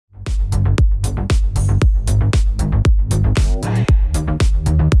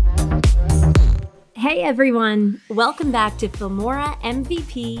Hey everyone! Welcome back to Filmora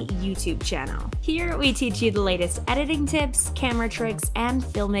MVP YouTube channel. Here we teach you the latest editing tips, camera tricks, and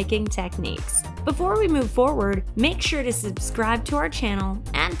filmmaking techniques. Before we move forward, make sure to subscribe to our channel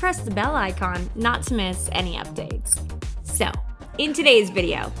and press the bell icon not to miss any updates. So, in today's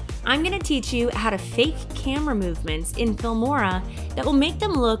video, I'm going to teach you how to fake camera movements in Filmora that will make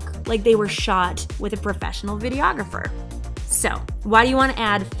them look like they were shot with a professional videographer. So, why do you want to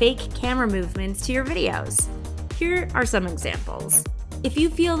add fake camera movements to your videos? Here are some examples. If you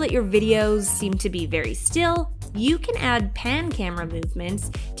feel that your videos seem to be very still, you can add pan camera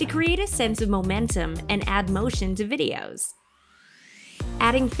movements to create a sense of momentum and add motion to videos.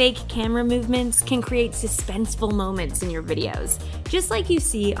 Adding fake camera movements can create suspenseful moments in your videos, just like you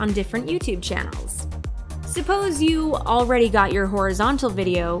see on different YouTube channels. Suppose you already got your horizontal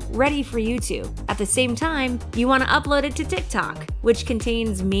video ready for YouTube. At the same time, you want to upload it to TikTok, which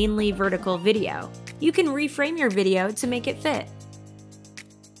contains mainly vertical video. You can reframe your video to make it fit.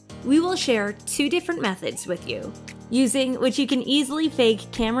 We will share two different methods with you, using which you can easily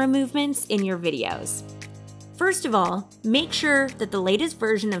fake camera movements in your videos. First of all, make sure that the latest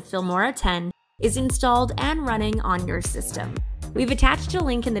version of Filmora 10 is installed and running on your system. We've attached a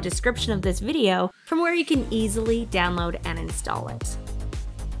link in the description of this video from where you can easily download and install it.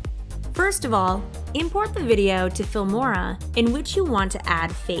 First of all, import the video to Filmora in which you want to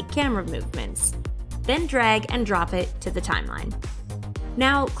add fake camera movements. Then drag and drop it to the timeline.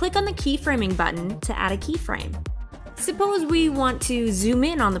 Now click on the keyframing button to add a keyframe. Suppose we want to zoom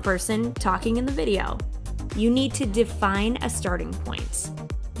in on the person talking in the video. You need to define a starting point.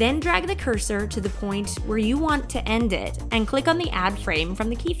 Then drag the cursor to the point where you want to end it and click on the Add Frame from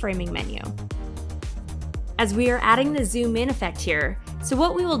the Keyframing menu. As we are adding the zoom in effect here, so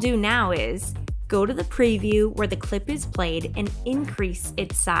what we will do now is go to the preview where the clip is played and increase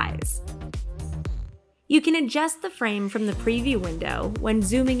its size. You can adjust the frame from the preview window when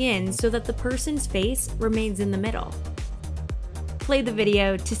zooming in so that the person's face remains in the middle. Play the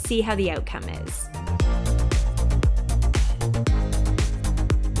video to see how the outcome is.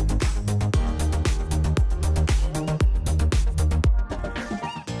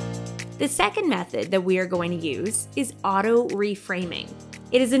 The second method that we are going to use is auto-reframing.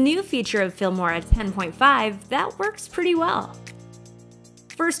 It is a new feature of Filmora 10.5 that works pretty well.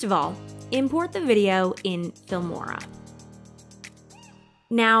 First of all, import the video in Filmora.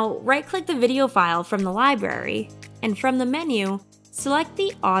 Now, right-click the video file from the library, and from the menu, select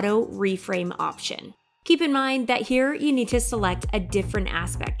the Auto-Reframe option. Keep in mind that here you need to select a different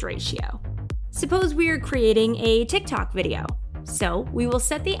aspect ratio. Suppose we are creating a TikTok video. So we will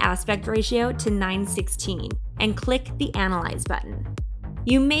set the aspect ratio to 9:16 and click the Analyze button.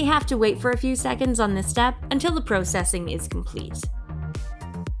 You may have to wait for a few seconds on this step until the processing is complete.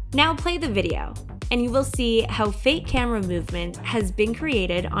 Now play the video, and you will see how fake camera movement has been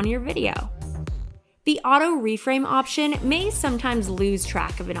created on your video. The auto-reframe option may sometimes lose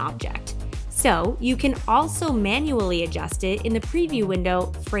track of an object, so you can also manually adjust it in the preview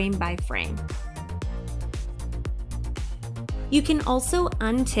window frame by frame. You can also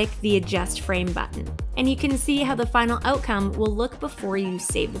untick the Adjust Frame button, and you can see how the final outcome will look before you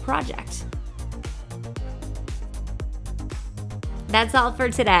save the project. That's all for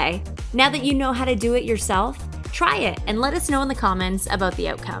today. Now that you know how to do it yourself, try it and let us know in the comments about the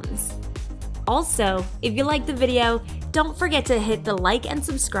outcomes. Also, if you liked the video, don't forget to hit the like and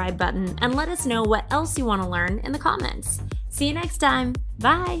subscribe button and let us know what else you want to learn in the comments. See you next time.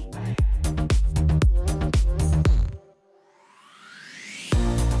 Bye!